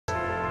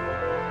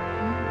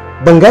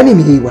Ban gane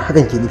me wa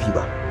hakan ke nufi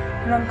ba.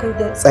 Ranka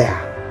da tsaya.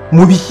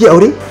 Mu biki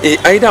aure?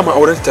 Ai da ma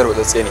auren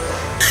tarwatsatse ne.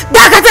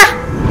 Dakata!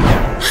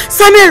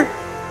 Samir!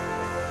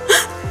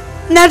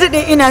 Na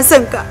daɗe ina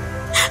son ka.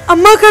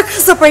 Amma ka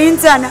kasa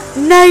fahimta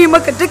na yi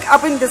maka duk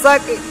abin da za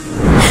ka yi.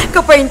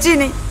 Ka fahimci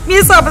ni, me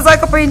yasa ba za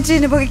ka fahimci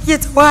ni ba kake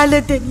ta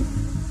wahalar da ni?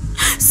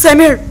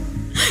 Samir,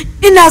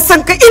 ina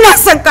son ka, ina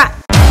son ka!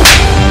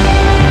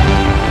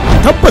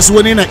 Tabbas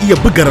wani yana iya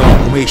buga rawa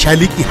kuma ya sha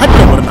liki har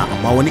da murna,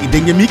 amma wani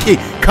idan ya miƙe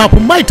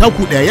kafin mai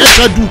taku ɗaya ya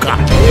sha duka.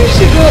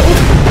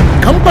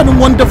 Kamfanin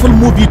Wonderful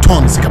Movie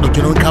Tons ka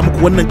ɗauki nauyin kawo muku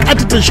wannan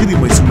ƙatatar shiri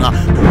mai suna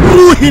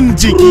Ruhin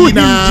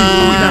Jikina.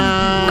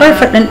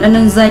 Karfa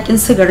ɗanɗanon zaƙin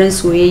sigarin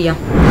soyayya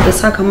da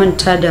saka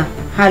manta da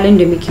halin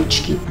da muke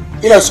ciki.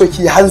 Ina so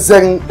ki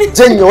hanzarin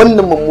janye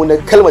wannan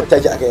mummunar kalmar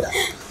take a gaida.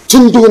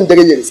 Tun duhun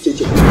dare ya riske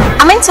ki.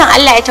 Amincin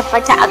Allah ya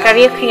tabbata a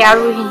gare ka ya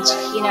ruhin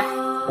jikina.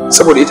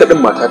 Saboda ita din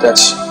matata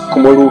ce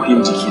kuma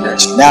ruhin jikina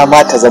ce. Na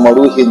ma ta zama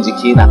ruhin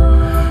jikina.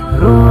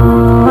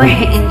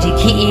 Ruhin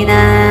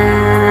jikina.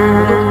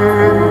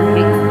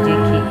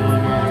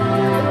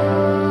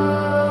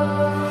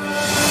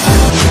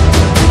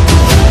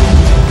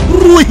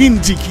 Ruhin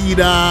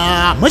jikina.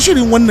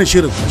 Mashirin wannan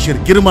shirin Bashir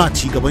Girma,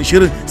 ci gaban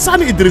shirin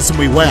Sani Idris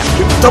mai waya.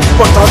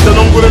 Tabbata ta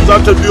nan gurin za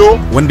ta biyo.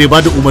 Wanda ya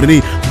bada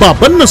umarni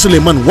baban na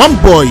Suleiman One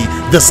Boy,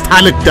 the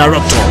Starlet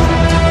Director.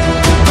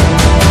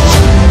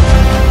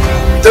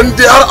 Dan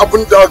dai har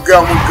abin da aka gaya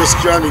mun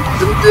gaskiya ne,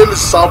 dan dai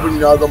lissafin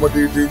ya zama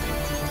daidai,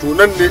 to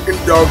nan ne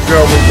inda aka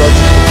gaya mun za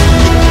ta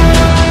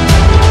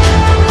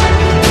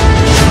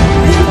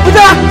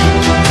fita!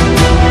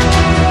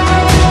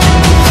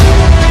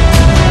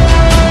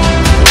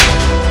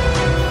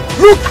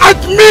 Look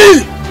at me!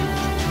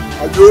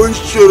 I don't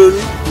share it.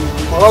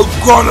 My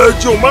God,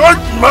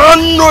 my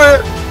noe,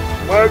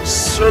 my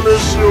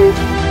celestial.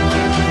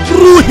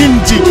 Ruhin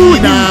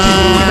jikina.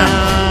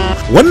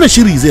 Wannan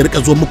shiri zai rika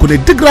zuwa muku ne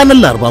duk ranar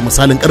Laraba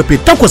misalin karfe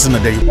 8 na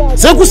dare.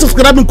 Sai ku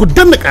subscribe ku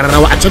danna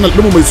kararrawa a channel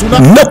ɗinmu mai suna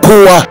Na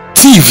Kowa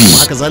TV.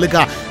 Haka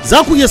zalika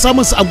za ku iya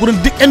samun su a gurin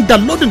duk yan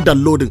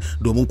downloading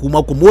domin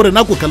kuma ku more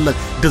naku kallon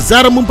da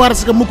zarar mun fara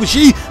saka muku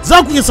shi za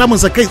ku iya samun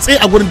sa kai tsaye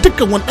a gurin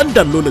dukkan wani dan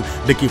downloading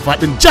da ke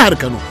fadin jihar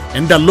Kano.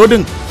 Yan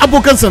downloading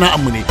abokan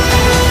sana'ar mu ne.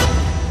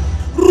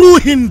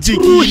 Ruhin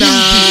jikina.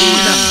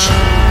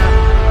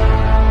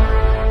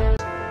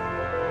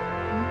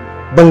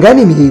 Ban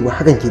gane me wa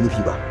hakan ke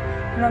nufi ba.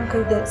 ranka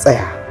da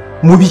Tsaya.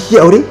 Mu biki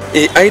aure?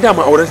 Ai da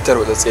ma auren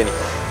tarwatsatse ne.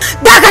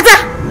 Dakata!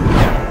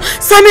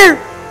 Samir!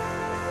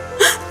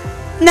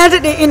 Na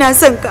daɗe ina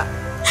son ka.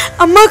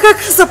 Amma ka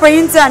kasa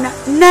fahimta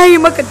na yi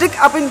maka duk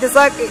abin da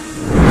za ka yi.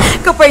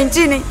 Ka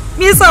fahimci ni,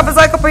 me yasa ba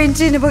za ka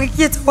fahimci ni ba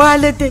kake ta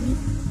wahalar da ni?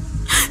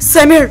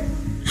 Samir,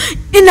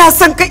 ina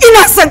son ka,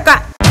 ina son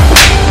ka!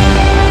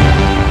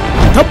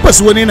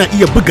 Tabbas wani yana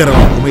iya buga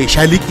rawa kuma ya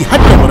sha liki har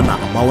da murna,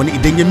 amma wani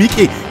idan ya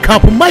miƙe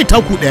kafin mai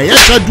taku ɗaya ya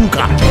sha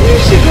duka.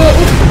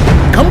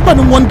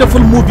 Kamfanin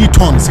Wonderful Movie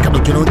Tons ka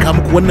ɗauki nauyin kawo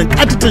muku wannan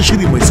ƙatatar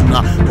shiri mai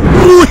suna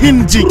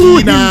Ruhin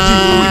Jikina.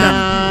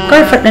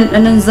 Karfa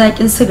ɗanɗanon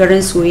zaƙin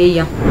sigarin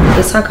soyayya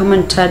da saka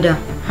manta da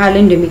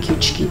halin da muke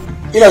ciki.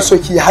 Ina so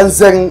ki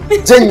hanzarin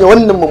janye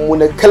wannan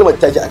mummunar kalmar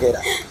take a gaida.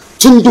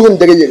 Tun duhun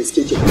dare ya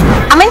riske ki.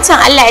 Amincin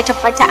Allah ya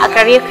tabbata a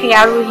gare ka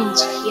ya ruhin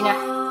jikina.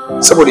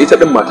 Saboda ita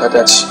din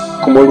matata ce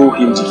kuma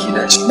ruhin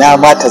jikina ce. Na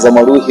ma ta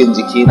zama ruhin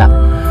jikina.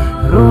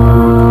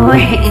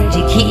 Ruhin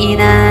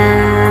jikina.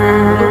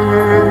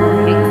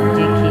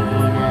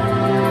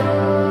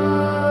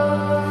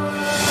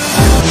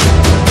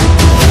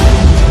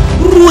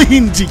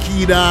 Ruhin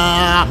jikina.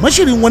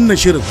 Mashirin wannan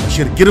shirin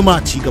Bashir Girma,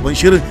 ci gaban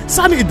shirin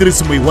Sani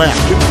Idris mai waya.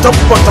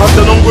 Tabbata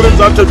ta nan gurin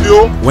za ta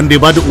biyo. Wanda ya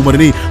bada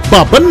umarni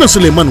baban na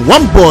Suleiman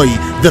One Boy,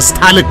 the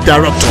Starlet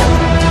Director.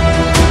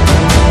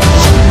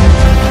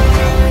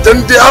 Dan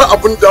dai har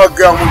abin da aka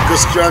gaya mun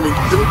gaskiya ne,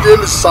 dan dai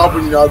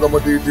lissafin ya zama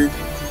daidai,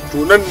 to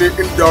nan ne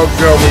inda aka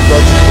gaya mun za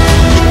ta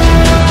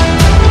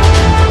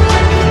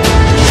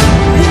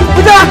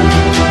fita!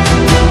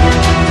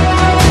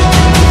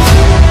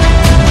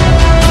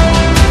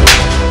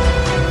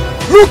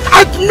 Look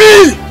at me!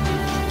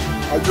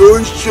 I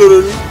don't share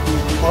it.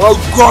 My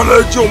God,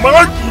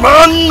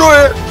 my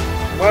noe,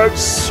 my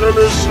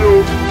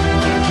celestial.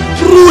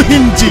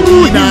 Ruhin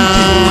jikina.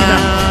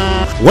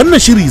 Wannan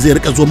shiri zai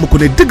rika zuwa muku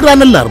ne duk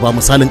ranar Laraba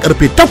misalin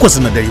karfe 8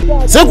 na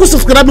dare. Sai ku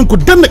subscribe ku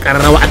danna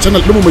kararrawa a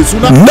channel ɗinmu mai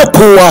suna Na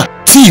Kowa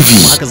TV.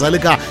 Haka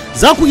zalika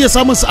za ku iya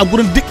samun su a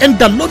gurin duk yan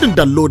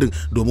downloading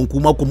domin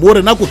kuma ku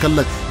more naku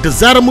kallon da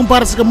zarar mun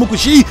fara saka muku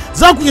shi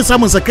za ku iya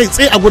samun sa kai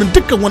tsaye a gurin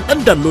dukkan wani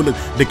dan downloading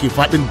da ke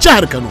fadin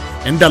jihar Kano.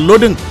 Yan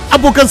downloading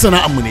abokan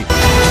sana'ar mu ne.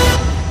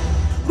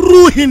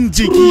 Ruhin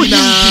jikina.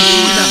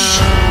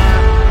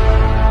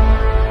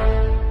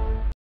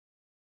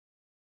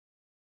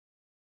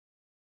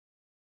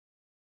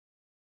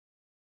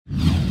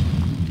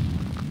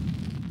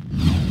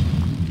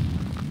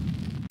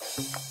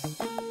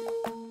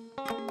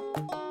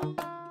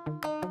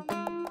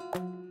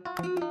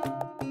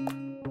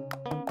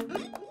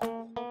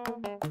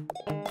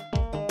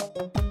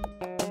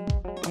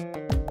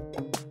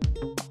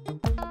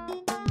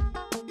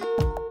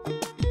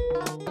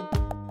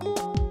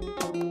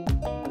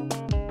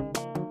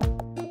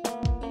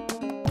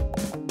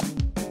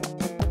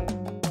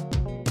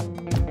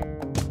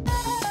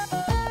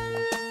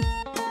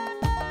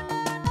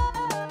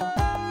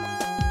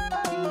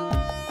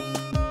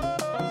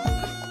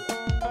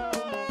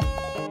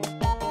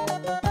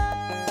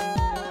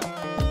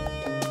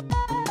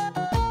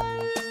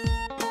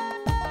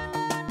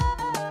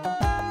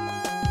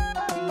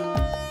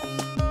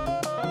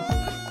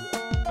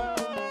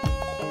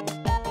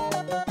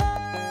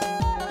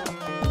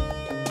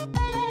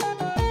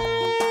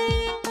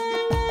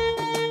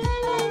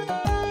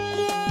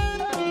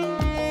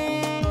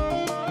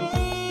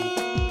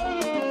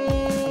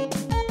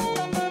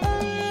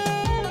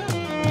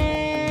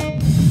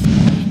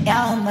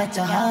 ya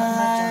mace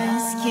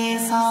haske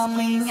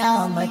samun ya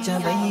mace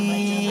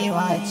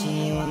baiwa ce.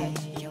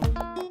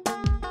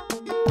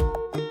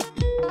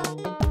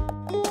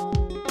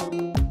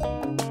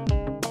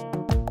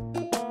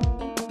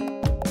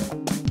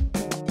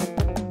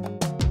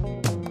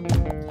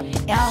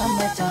 Ya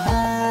mace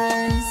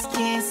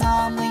haske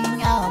samun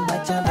ya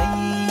mace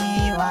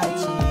baiwa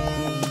ce,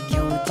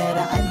 kyautar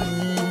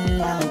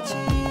Allah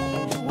ce,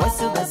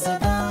 wasu ba su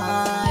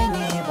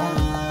gane ba.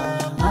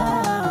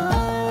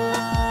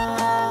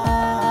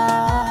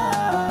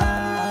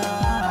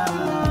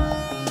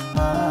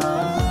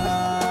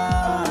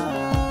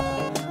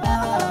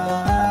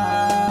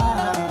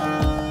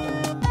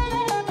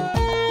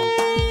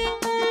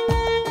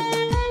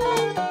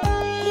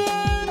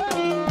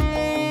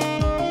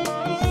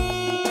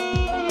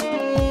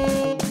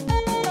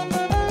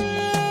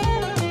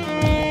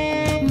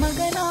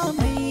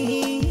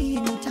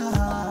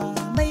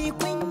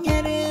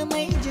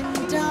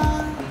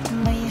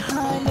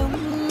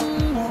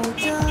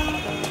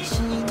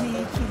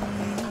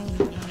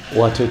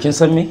 Wato kin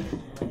san me?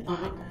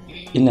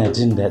 Ina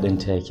jin daɗin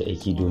ta yake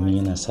aiki domin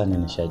yana sa ni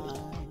nishaɗi.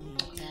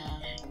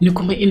 Ni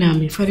kuma ina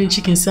mai farin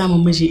cikin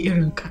samun miji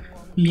irinka,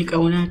 mai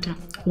ƙaunata,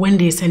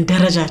 wanda ya san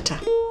darajata.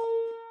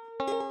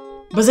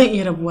 Ba zan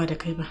iya rabuwa da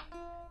kai ba.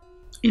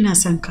 Ina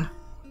son ka,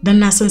 don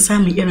na san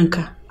samun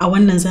irinka a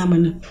wannan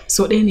zamanin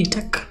so ɗaya ne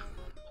takka.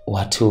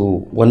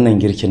 Wato wannan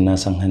girkin na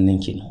san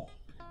hannunki ne.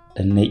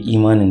 Dan na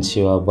imanin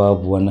cewa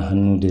babu wani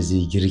hannu da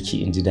zai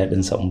girki in ji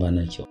daɗinsa in ba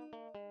na kyau.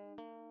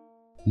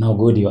 Na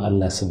gode wa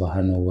Allah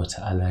subhanahu wa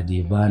ta'ala da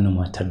ya bani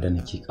matar da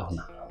nake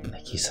kauna,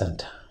 nake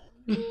santa.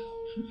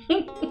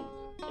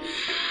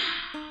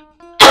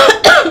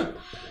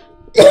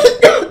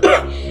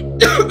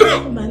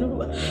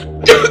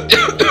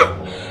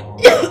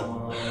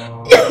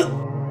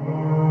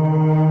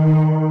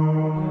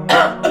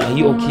 Are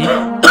you okay?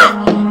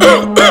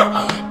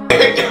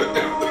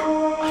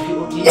 Are you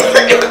okay?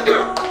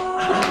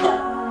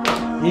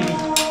 Baby.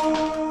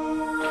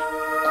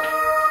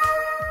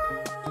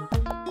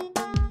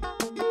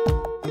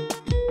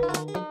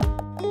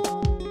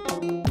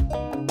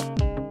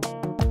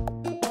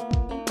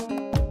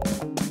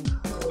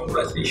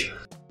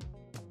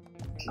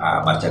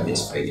 Matar da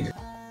su gida.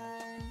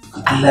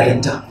 Allah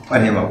ranta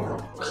wane ma ku.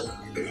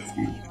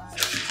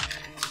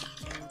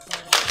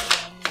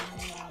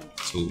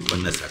 So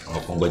wannan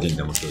sakamakon gwajin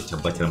da muka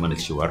tabbatar mana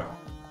cewa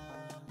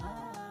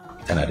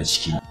tana da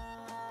ciki.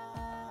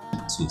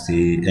 So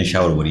sai ɗan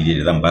shawarwari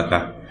da zan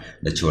baka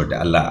da cewar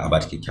da Allah a ba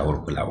ta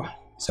kyakkyawar kulawa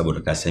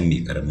saboda ka san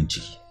me karamin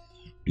ciki.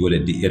 Dole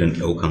duk irin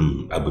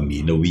ɗaukan abu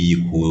mai nauyi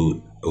ko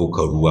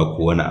ɗaukar ruwa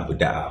ko wani abu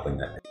da abin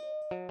nan.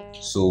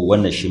 So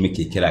wannan shi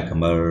muke kira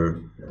kamar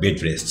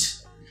bed rest.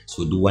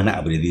 So duk wani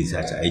abu da zai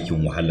sa ta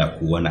aikin wahala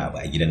ko wani abu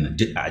a gidan nan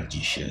duk a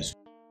ajiye shi yanzu.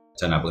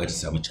 Tana buƙatar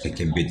samu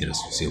cikakken bed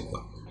rest sosai kuwa.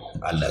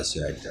 Allah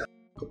ya yarda.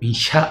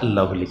 Insha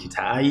Allah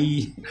likita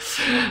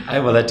ai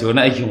ba za ta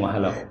wani aikin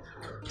wahala ba.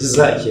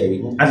 Za ki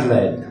yi Allah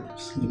ya yarda.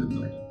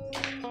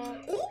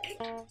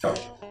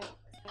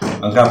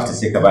 An ka fita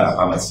sai ka bani a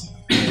pharmacy.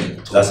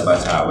 Za su ba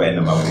ta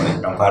wayannan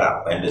magungunan dan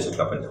fara bayan da su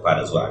kafin ta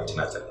fara zuwa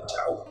antenatal ta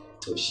hawo.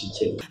 To shi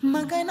ke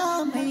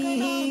magana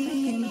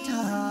mai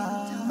ta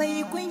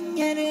mai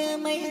kunyar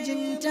mai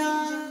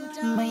jinta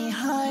mai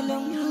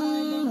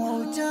halin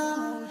wauta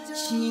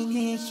shi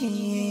ne ke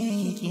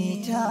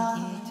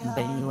kita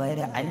baiwar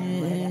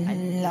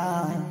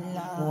Allah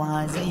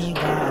wa zai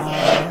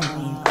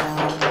gani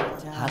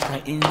ta haka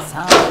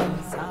insan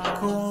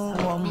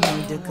kowan mu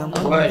duka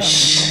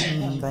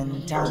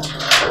banta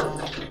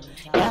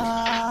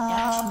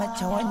ya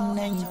mace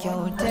wannan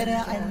kyautar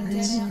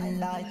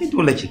Allah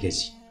dole ki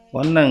gaji.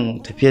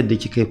 Wannan tafiyar da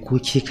kika yi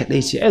ko ke kadai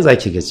ce ai za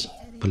ki gaji.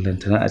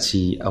 Ballantana a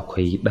ce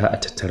akwai da a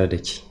tattare da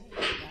ki.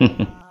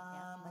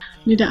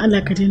 Ni da Allah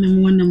ka daina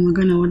min wannan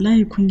magana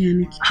wallahi kunya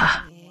nake.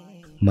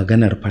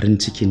 Maganar farin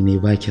cikin ne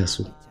ba kya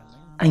so.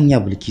 Anya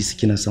Bilkisu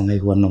kina son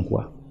haihuwar nan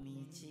kuwa?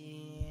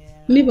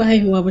 Ni ba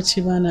haihuwa bace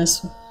ba na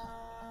so.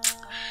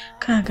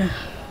 Kaga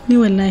ni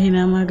wallahi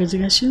na magaji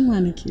gashin ma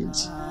nake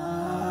ji.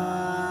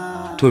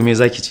 To me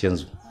zaki ci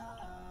yanzu?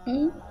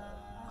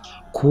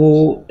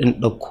 Ko in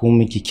ɗauko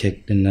miki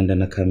kek ɗin nan da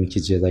na kawo miki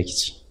je za ki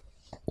ci.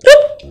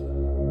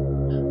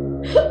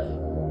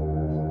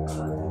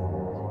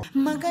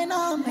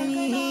 Magana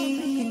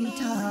mai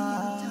ta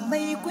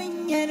mai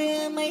kunyar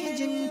mai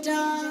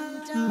jinta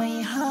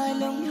mai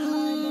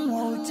halin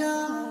wauta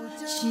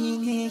shi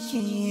ne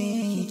ke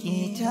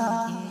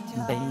kita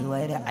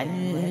baiwar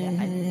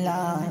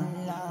Allah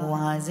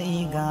wa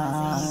zai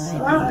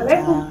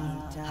gani.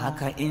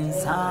 Haka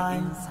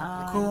insan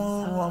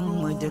kowan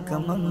mu duka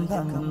mun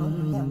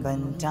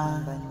bambanta.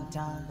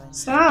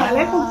 Assalamu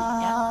alaikum.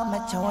 Ya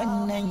mace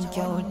wannan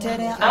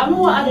kyautar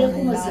Amu wa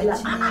alaikum assalam.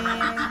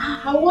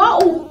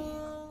 Hawwa'u.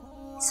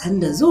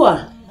 Sanda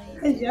zuwa.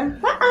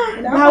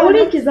 Ga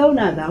wuri ki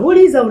zauna, ga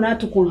wuri zauna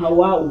tukun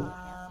Hawwa'u.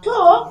 To.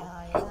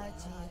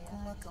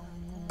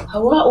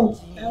 Hawwa'u.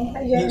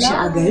 Yaushe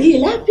a gari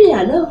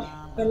lafiya lau.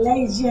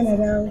 Wallahi jiya na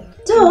dawo.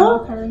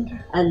 To,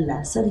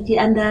 Allah sarki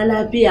an da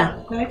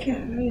lafiya. Lafiya.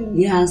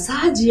 Ya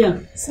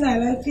sajiyan. Suna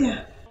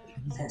lafiya.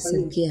 Allah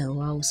sarki ya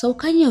wawo.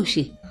 Saukan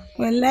yaushe?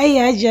 Wallahi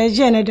ya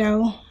jiya na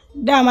dawo.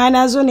 Dama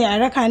na zo ne a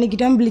raka ni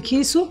gidan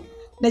Bilkisu,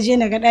 na je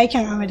na ga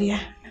ɗakin amarya.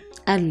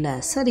 Allah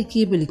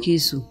sarki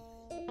Bilkisu.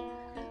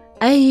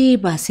 Ai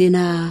ba sai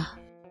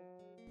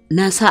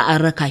na sa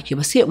an raka ki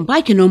ba, sai in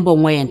baki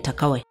numban wayanta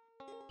kawai.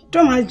 To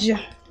Hajiya.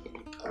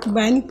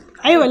 Bani.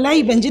 Ai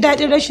wallahi ban ji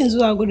daɗin rashin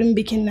zuwa gurin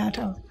bikin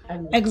nata.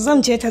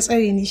 Exam ce ta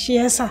tsare ni shi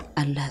yasa.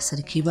 Allah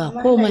sarki ba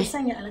komai.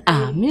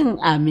 Amin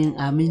amin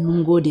amin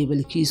mun gode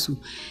Bilkisu.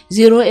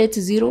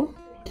 080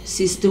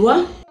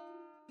 61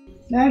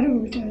 na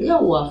rubuta.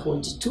 Yawwa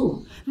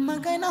 42.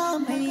 Magana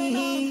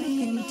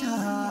mai ta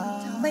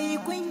mai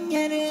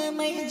kunyar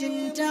mai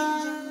jinta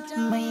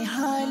mai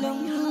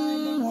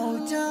halin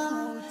wauta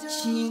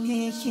shi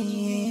ne ke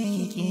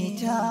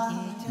keta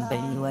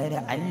baiwar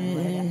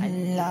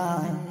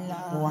Allah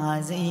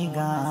wa zai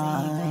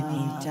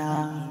gane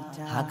ta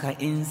haka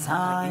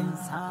insan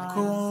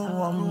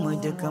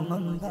kowanmu duka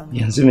mun.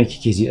 Yanzu me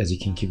kike ji a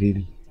jikinki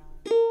baby?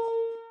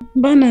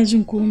 Ba na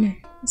jin komai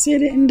sai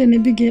dai inda na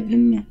bige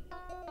din nan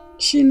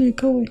shine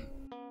kawai,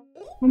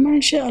 amma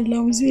insha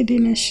Allah zai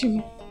daina shi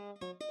ba.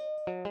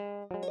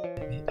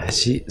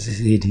 Ashe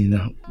zai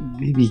daina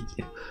baby,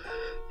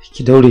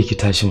 ki daure ki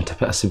tashi mu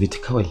tafi asibiti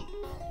kawai.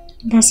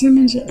 Ba sai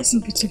mun je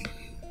asibiti ba.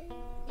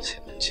 Sai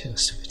mun je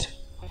asibiti.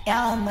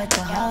 Ya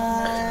mace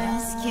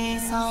haske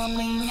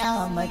samun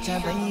ya mace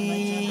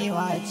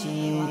baiwa ce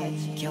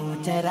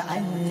kyautar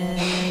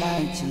Allah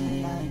ce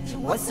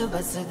wasu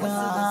ba su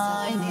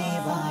gane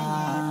ba.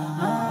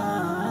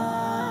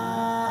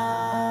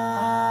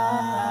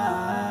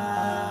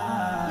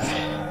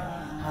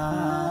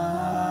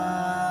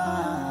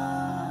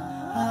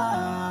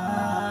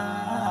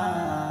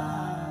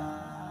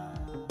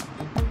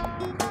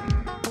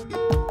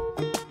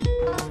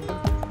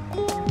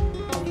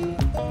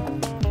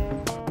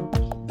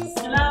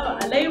 Salamu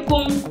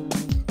alaikum.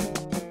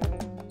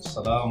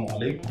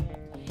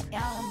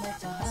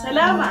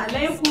 Salamu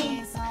alaikum.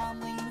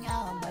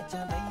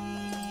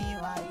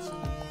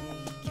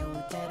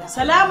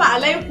 Salamu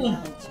alaikum.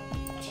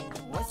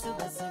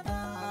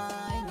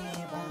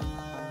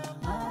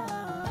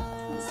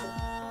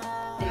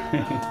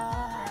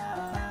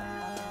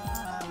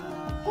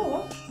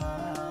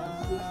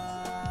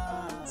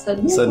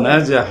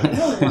 Sanaja.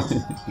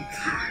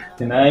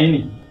 Ina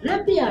yini?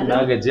 Lafiya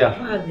na gajiya.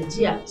 Ba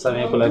gajiya.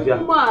 Same ku lafiya?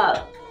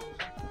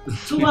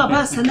 Tuma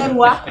ba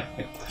sanarwa.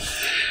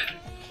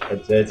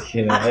 Gajiya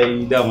cikin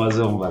ai dama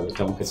zan ba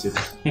da muka ce.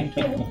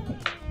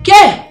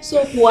 Ke so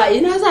kuwa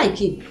ina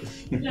zaki?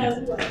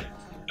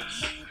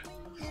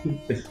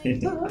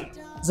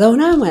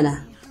 Zauna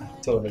mana.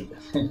 To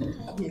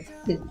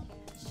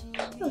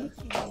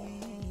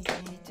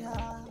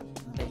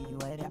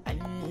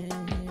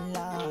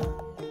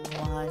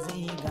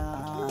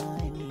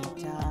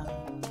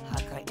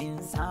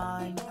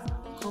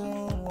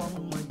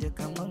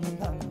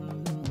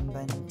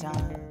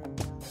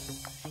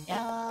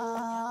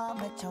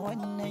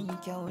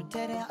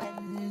kyautar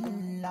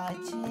Allah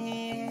ce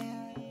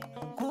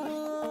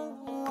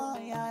kowa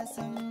ya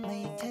san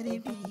mai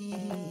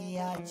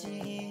tarbiyya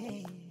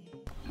ce.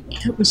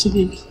 Haƙo shi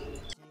dai.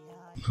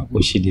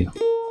 Haƙo shi dai.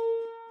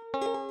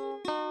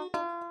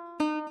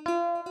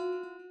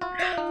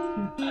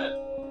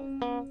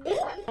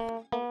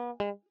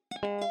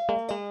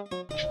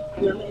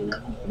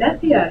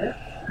 Lafiya da?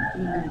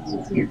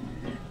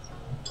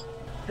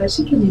 Ka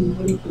shi ke nemi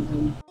wani ku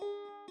zama.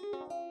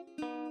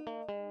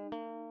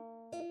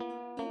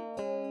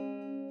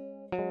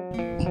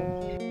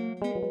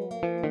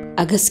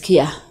 A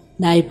gaskiya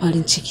na yi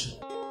farin ciki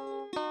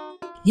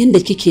yadda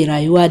kike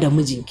rayuwa da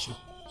mijinki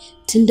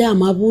tun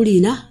dama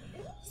burina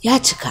ya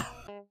cika.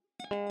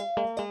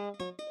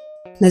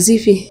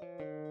 Nazifi,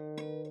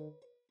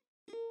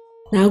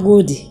 na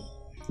gode,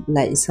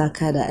 la isa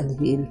ka da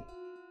alheri.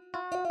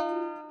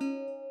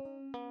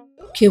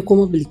 Ke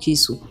kuma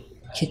Bilkisu,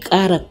 ki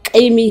ƙara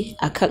ƙaimi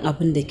akan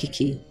abin da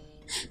kike yi,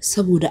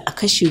 saboda a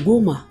kashi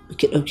 10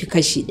 ki ɗauki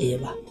kashi 1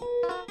 ba.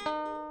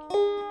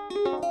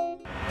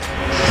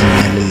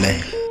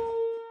 Lillahi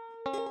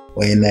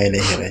wa inna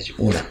ilaihi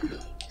raji'un.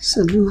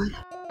 Sallu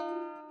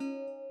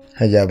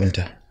Hajiya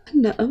Binta.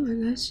 Da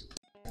amana shi.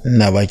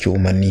 Ina baki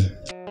umarni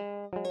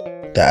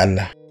da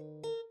Allah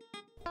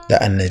da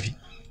Annabi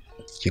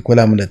ki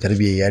kula mu da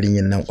tarbiyyar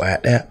yarinyar nan kwaya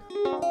daya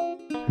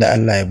da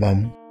Allah ya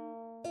bamu,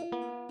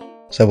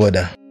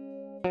 saboda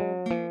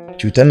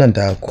cutar nan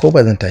ta ko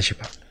ba zan tashi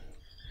ba,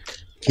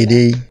 ki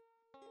dai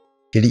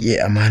ki rike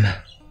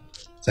amana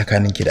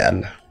tsakaninki da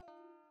Allah,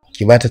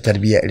 ki ba ta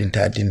tarbiyya irin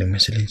ta addinin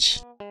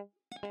musulunci,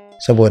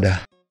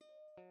 saboda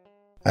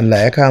Allah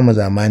ya kawo mu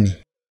zamani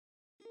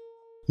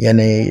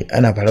yanayi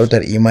ana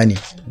farautar imani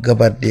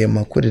gabar da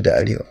yamma kudu da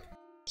arewa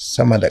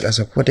sama da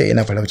ƙasa ko ta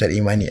ina farautar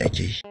imani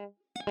ake yi.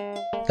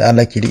 Da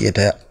Allah ki riƙe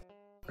ta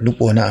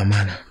riƙo na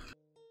amana,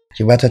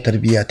 ki ba ta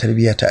tarbiyya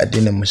ta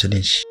addinin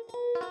musulunci,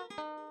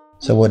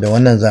 saboda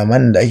wannan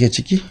zamanin da ake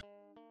ciki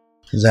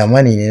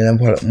zamani ne na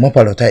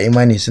mafarauta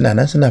imani suna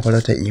nan suna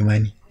farautar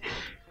imani.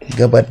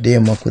 Gabar da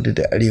yamma kudu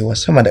da arewa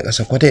sama da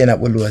ƙasa kwata ina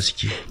bulluwa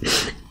suke.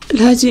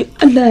 Alhaji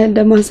Allah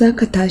yanda ma za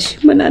ka tashi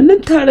muna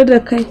nan tare da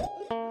kai.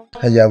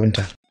 Hajiya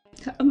Binta.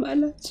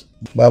 Alhaji.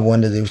 Babu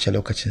wanda zai wuce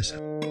lokacinsa.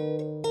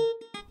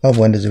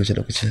 Babu wanda zai wuce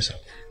lokacinsa.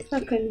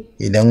 Haka ne.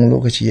 Idan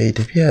lokaci yayi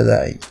tafiya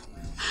za a yi.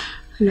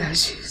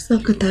 Alhaji za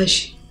ka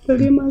tashi.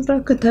 Bare ma za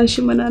ka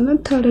tashi muna nan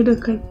tare da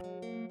kai.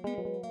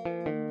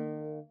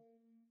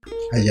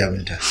 Hajiya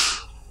Binta.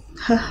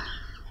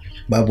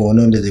 Babu wani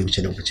wanda zai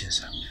wuce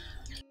lokacinsa.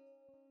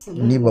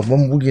 Ni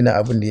babban bugi na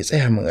abin da ya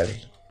tsaya min a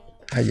rai.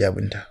 Hajiya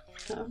Binta.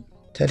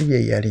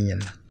 Tarbiyyar yarinyar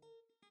nan.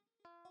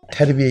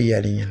 Tarbiyyar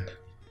yarinyar nan.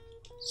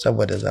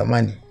 Saboda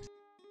zamani.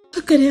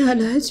 Haka ne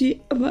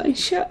Alhaji, amma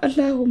insha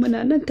Allah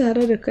muna nan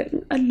tare da kai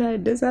in Allah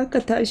yadda za ka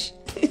tashi.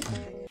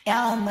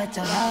 Ya mace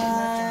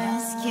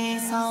haske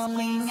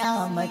samun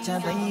ya mace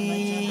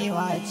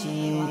baiwa ce,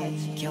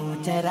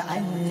 kyautar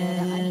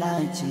Allah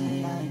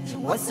ce,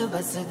 wasu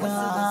ba su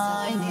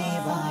gane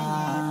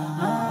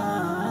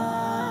ba.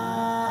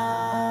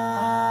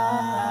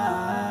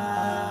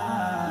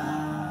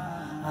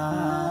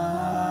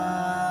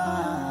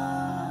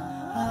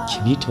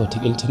 Kibita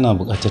watakil tana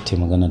buƙatar ta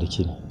magana da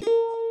ke ne.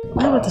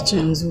 Ba ta ce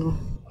yanzu.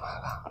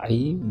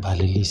 Ai ba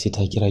lalle sai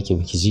ta kira ki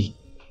ba ki ji.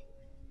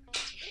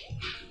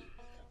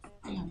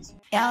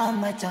 Ya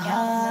mace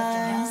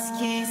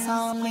haske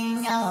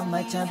samun ya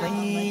mace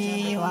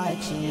baiwa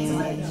ce,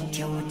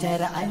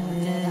 kyautar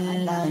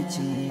Allah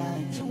ce,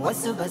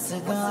 wasu ba su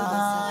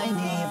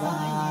gane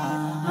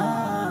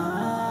ba.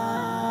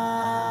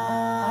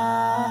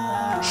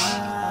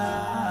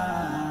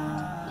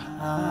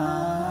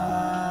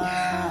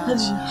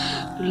 Haji,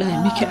 Allah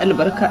ya miki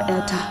albarka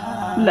ƴata.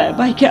 Allah ya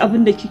baki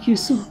abin da kike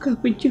so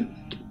kafin ki.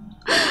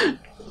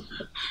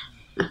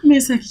 Me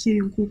yasa kike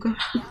yin kuka?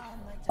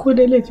 Ko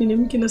da laifi ne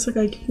miki na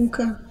saka ki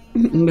kuka?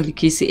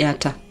 Bilkisu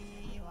ƴata.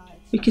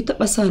 Biki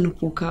taba sani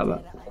kuka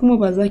ba, kuma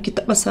ba za ki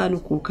taba sani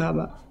kuka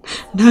ba.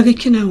 Na ga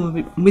kina wa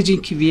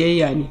mijinki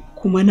biyayya ne,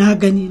 kuma na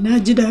gani na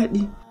ji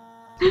daɗi.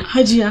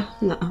 Hajiya,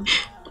 na'am.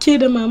 Ke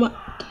da mama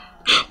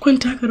kun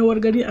taka rawar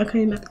gari a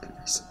kaina.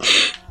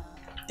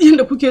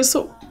 Yanda kuke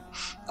so.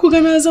 Ku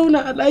ga na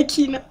zauna a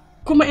ɗakina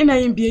kuma ina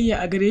yin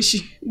biyayya a gare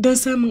shi don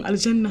samun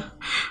aljanna.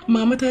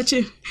 Mama ta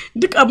ce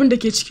duk abin da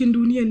ke cikin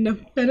duniyan nan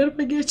yanar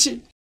fage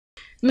ce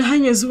na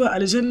hanyar zuwa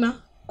aljanna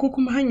ko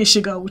kuma hanyar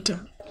shiga wuta.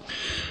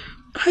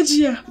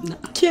 Hajiya,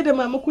 ke da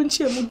mama kun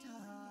ce mu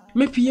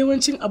mafi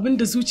yawancin abin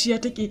da zuciya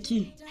take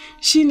ki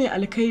shine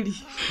alkhairi.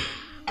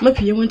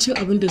 Mafi yawancin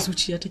abin da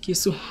zuciya take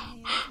so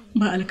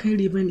ba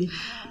alkhairi bane.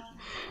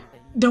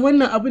 Da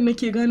wannan abin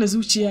nake gane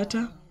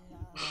zuciyata.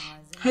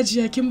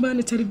 Hajiya, kin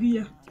bani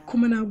tarbiyya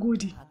kuma na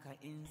gode.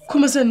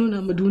 Kuma zan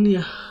nuna ma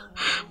duniya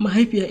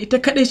mahaifiya ita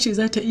kadai ce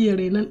za ta iya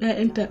renon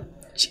 'ya'yanta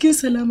cikin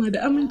salama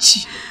da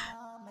aminci,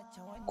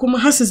 kuma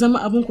har su zama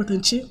abin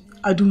kwatance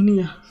a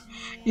duniya.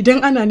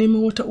 Idan ana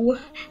neman wata uwa,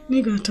 ni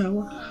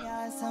gatawa.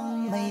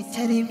 Mai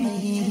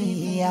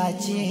tarbiyya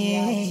ce,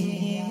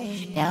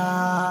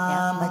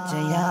 ya mace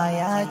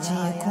yaya ce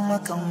kuma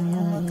kan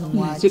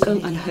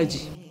jikan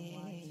Alhaji.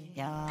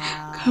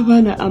 Ka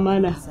bani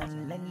amana,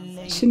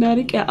 shi na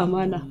riƙe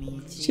amana,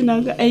 shi na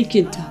ga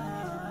aikinta.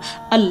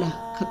 Allah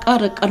ka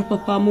ƙara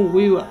ƙarfafa min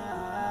gwiwa.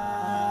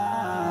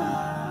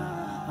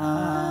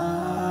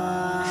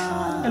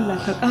 Allah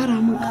ka ƙara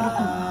min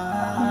ƙarfafa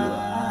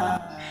gwiwa.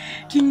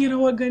 Kin yi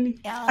rawar gani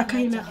a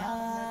kaina.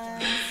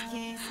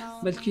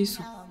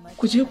 Bilkisu,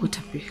 ku je ku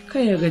tafi,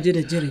 kai ya gaji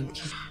da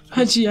jiranki.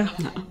 Hajiya,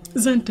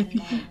 zan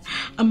tafi,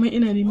 amma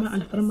ina neman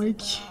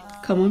alfarmarki.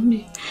 Kamar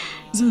me?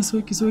 Zan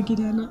so ki zo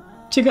gidana,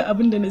 kiga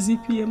abin da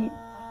Nazifi ya mu,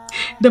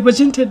 da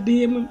bajintar da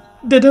ya min,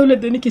 da daular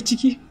da nake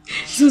ciki.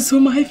 Zan so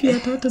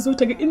mahaifiyata ta zo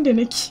ta ga inda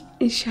nake.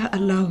 Insha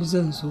Allah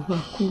zan zo, ba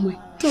komai.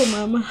 To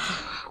mama,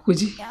 ku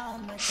je.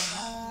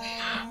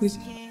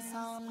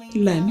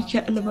 Allah ya miki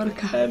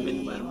albarka.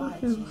 Amin mama.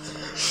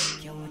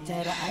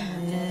 Kyautar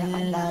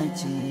Allah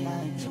ce,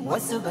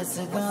 wasu ba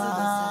su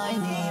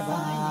gane ba.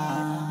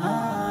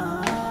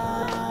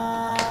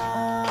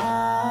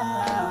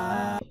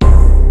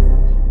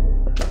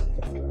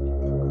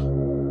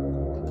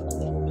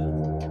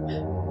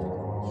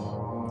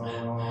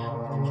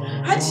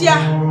 Hajiya!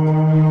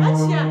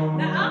 Hajiya!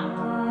 Na'am?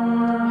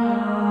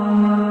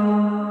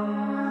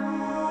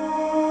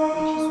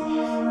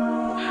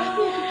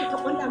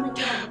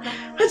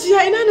 Hajiya,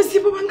 ina Nazifi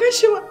ban gan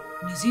shi ba.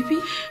 Nazifi?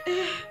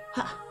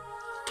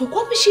 To ko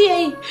fushi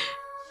yayi?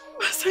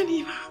 Ba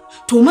sani ba.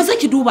 To maza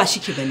ki duba shi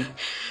ki gani.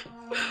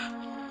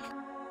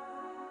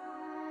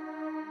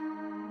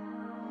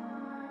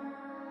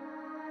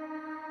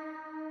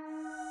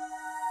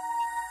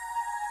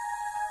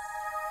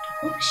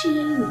 Ko fushi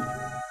yayi ne?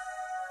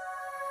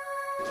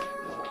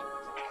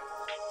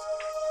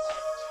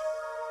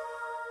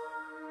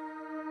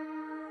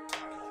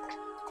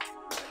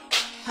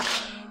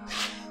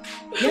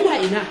 Yana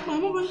ina?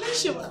 Mama ban gan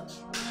shi ba.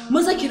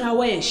 Maza kira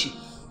wayan shi.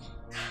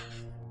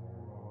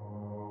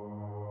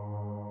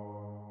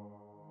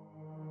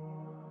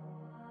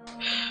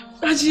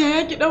 Hajiya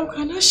ya ki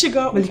ɗauka, na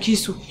shiga.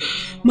 Bilkisu,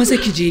 maza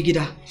ki je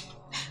gida.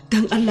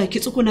 Dan Allah ki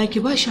tsukuna ki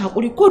ba shi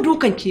haƙuri ko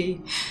dukan ki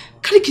yi.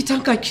 Kar ki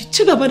tanka ki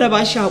ci gaba da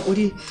ba shi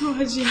haƙuri. To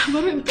Hajiya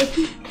bari in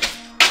tafi.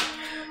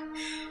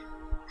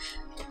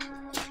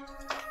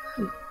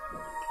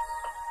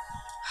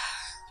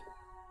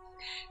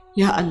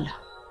 Ya Allah,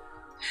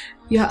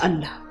 ya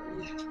Allah,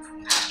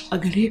 a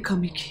gare ka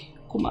muke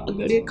kuma a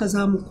gare ka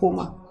za mu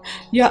koma.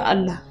 Ya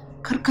Allah,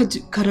 kar ka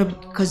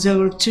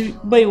zarci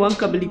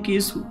baiwanka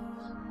Bilkisu.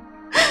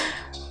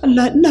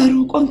 Allah ina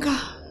roƙonka.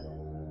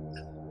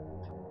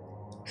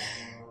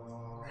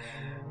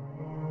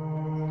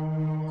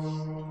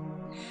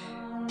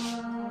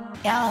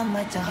 Ya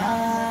mace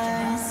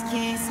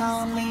haske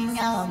samun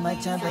ya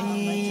mace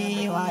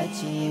baiwa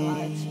ce,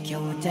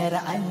 kyautar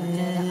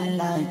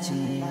Allah ce,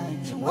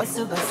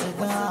 wasu ba su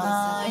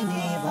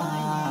gane ba.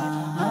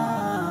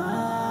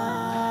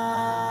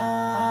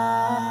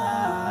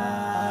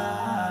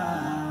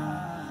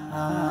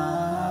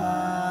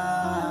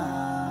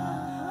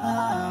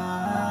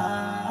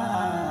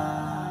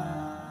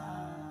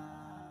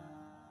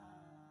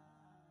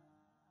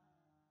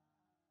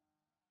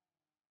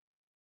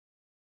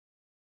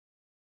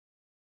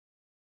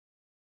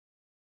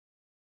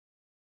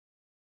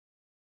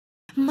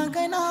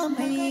 Magana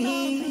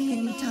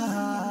mai ta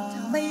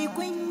mai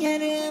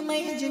kunyar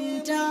mai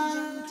jinta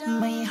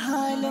mai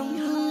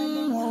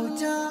halin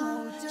wauta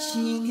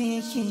shi ne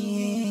ke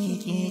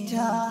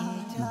keta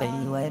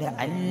baiwar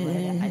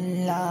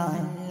Allah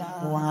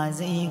wa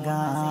zai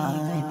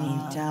gane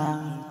ta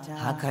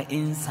haka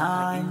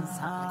insan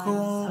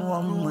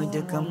kowanmu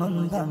duka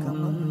mun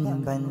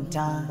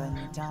bambanta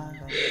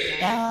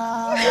ya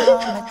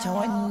mace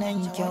wannan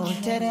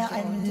kyautar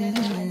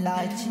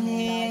Allah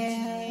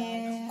ce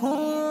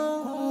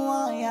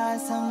kowa ya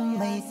san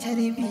mai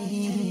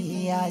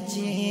tarbiyya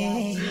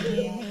ce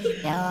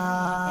ya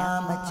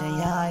mace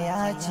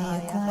yaya ce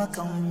kuma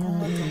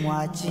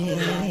kanwa ce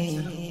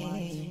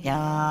ya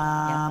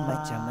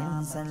mace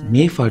mun san.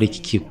 Me ya faru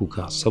kike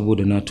kuka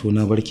saboda na to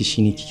na barki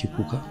shine kike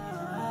kuka?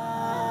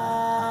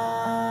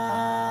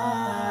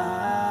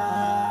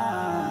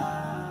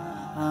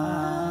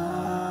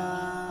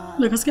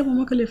 Da gaske ba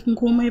maka laifin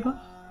komai ba?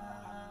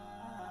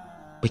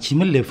 Baki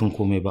min laifin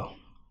komai ba.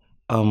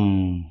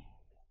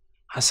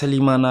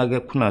 Hasali ma na ga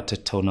kuna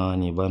tattaunawa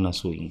ne ba na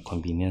so in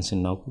convenience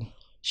naku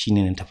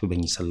shine na tafi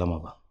ban yi sallama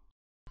ba.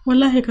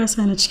 Wallahi ka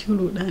sa ni cikin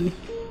rudani.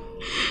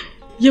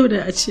 Yau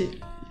da a ce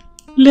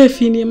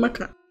laifi ne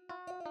maka.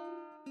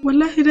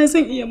 Wallahi da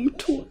zan iya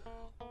mutuwa.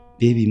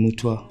 Baby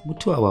mutuwa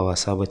ba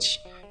wasa bace.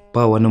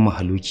 Ba wani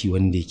mahaluki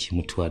wanda yake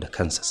mutuwa da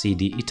kansa sai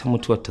dai ita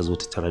mutuwar ta zo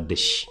ta tarar da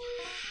shi.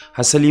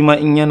 Hasali ma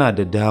in yana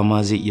da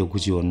dama zai iya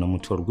guje wannan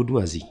mutuwar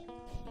guduwa zai.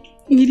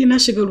 Ni dai na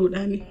shiga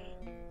rudani.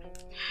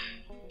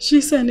 Shi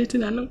yasa ne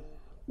tunanin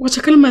wace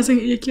kalma zan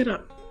iya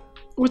kira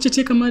wace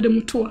ce kama da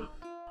mutuwa.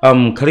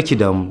 Karki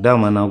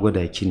dama na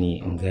gwada ki ne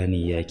in gane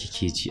ya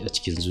kike ji a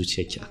cikin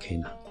zuciyarki a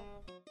kaina.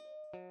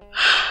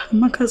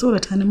 Amma ka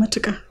tsorata ni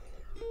matuƙa.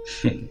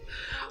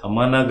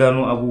 Amma na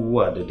gano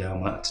abubuwa da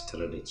dama a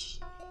tattare da ki.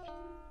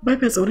 Ba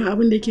ka tsoron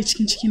abin da yake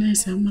cikin cikina ya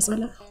samu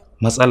matsala?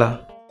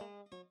 Matsala?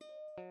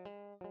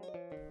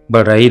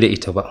 Ban rayu da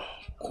ita ba,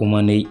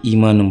 kuma na yi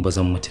imanin ba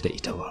zan mutu da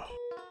ita ba.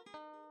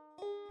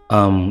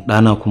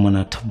 Ɗana kuma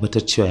na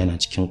tabbatar cewa yana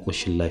cikin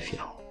ƙoshin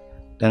lafiya.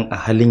 Dan a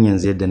halin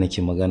yanzu yadda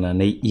nake magana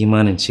na yi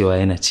imanin cewa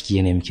yana ciki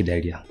yana miki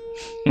dariya.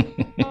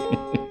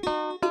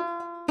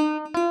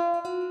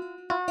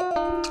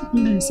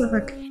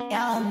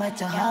 Ya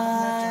mace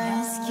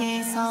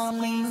haske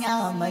samun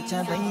ya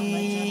mace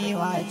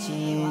baiwa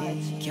ce,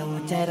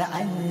 kyautar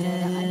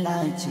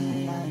Allah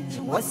ce,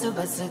 wasu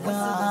ba su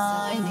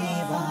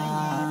gane ba.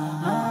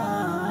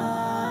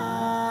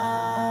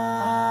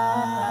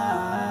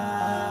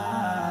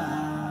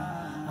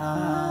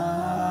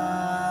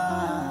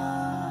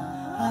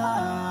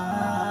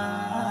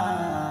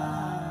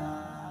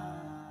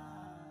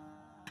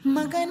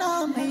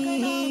 Magana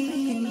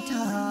mai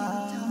ta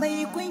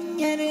mai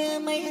kunyar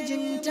mai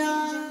jinta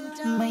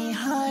mai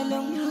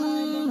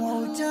halin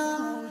wauta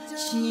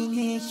shi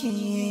ne ke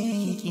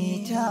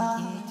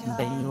keta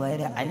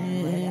baiwar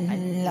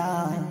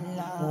Allah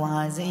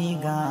wa zai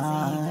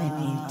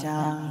gane ta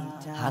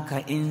haka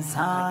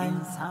insan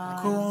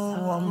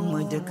kowanmu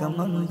duka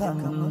mun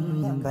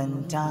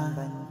bambanta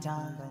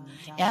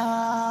ya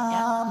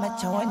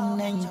mace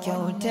wannan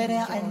kyautar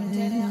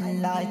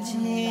Allah ce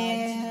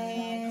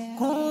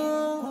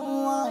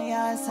kowa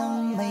ya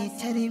san mai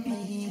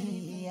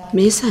tarbiyya.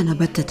 Me yasa na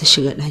batta ta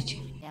shiga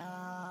ɗakin?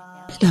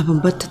 Da ban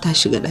batta ta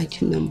shiga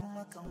ɗakin nan ba.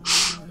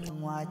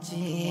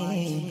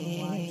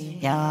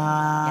 Ya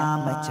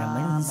mace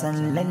mun san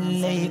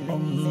lallai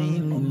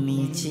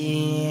ummi ce.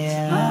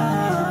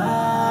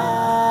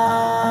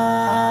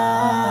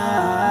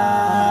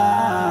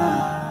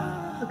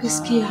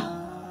 Gaskiya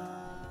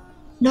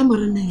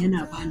lamarin nan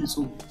yana bani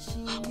tsoro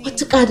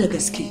matuƙa da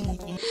gaske.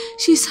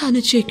 Shi sa na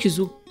ce ki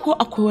zo ko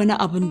akwai wani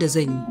abin da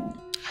zan yi.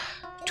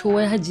 To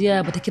wai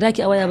Hajiya bata kira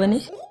ki a waya bane?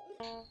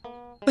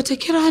 Bata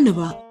kira ni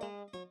ba.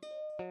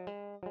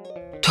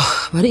 To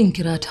bari in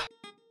kira ta.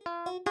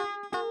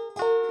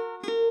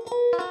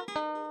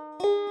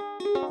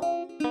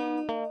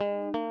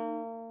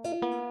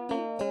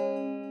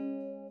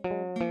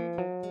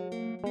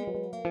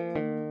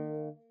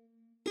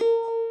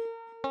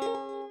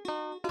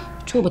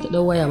 To bata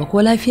dau waya ba ko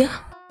lafiya?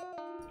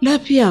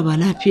 Lafiya ba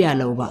lafiya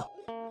lau ba.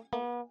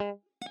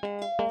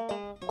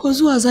 Ko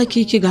zuwa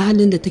zaki ki ga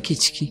halin da take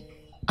ciki?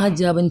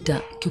 Hajiya Binta,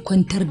 ki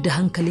kwantar da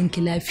hankalinki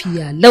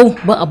lafiya lau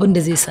ba abin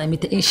da zai sami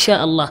ta insha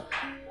Allah.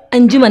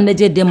 An jima na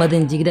je da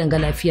zan ji gidan ga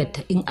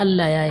lafiyarta in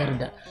Allah ya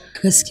yarda.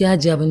 Gaskiya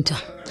Hajiya Binta,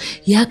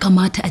 ya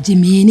kamata a ji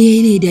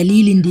menene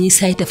dalilin da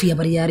yasa ya tafi ya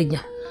bar yarinya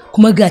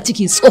kuma ga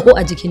ciki tsoho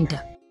a jikinta.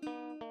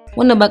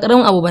 Wannan ba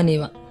karamin abu bane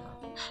ba.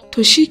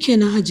 To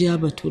shikenan Hajiya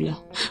Batula,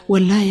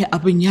 wallahi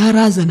abin ya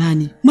razana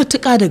ni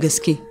matuƙa da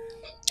gaske.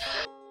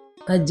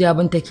 Hajiya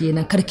Binta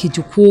kenan karki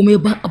ji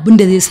komai ba abin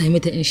da zai same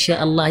ta insha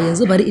Allah.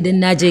 Yanzu bari idan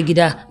na je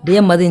gida da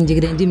yamma zan je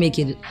gida in ji me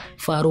ke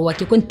faruwa,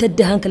 ki kwantar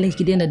da hankalinki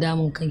ki daina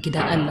damun kanki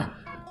dan Allah.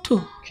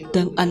 To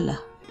dan Allah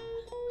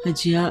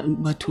Hajiya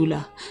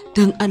Batula,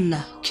 dan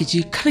Allah ki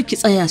je kar ki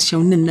tsaya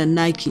shaunin nan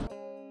naki.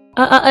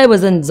 A'a ai ba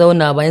zan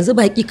zauna ba, yanzu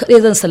baki kadai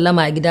zan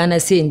sallama a gidana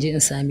sai in je in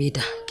same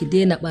ta. Ki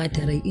daina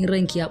bata rai, in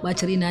ranki ya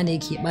ɓaci rina ne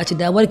yake ɓaci,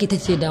 damuwarki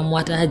tace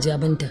damuwa ta Hajiya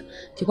Binta.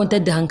 Ki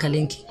kwantar da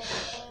hankalinki.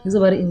 Yanzu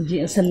bari in je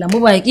in sallama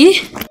baki.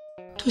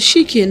 To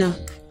shikenan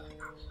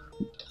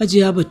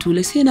Hajiya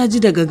Batula, sai na ji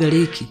daga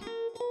gare ki.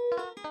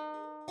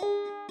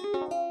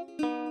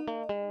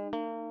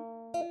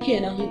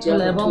 Kenan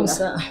Hajiya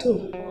Batula.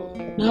 To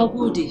na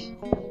gode,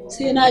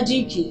 sai na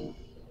ji ki.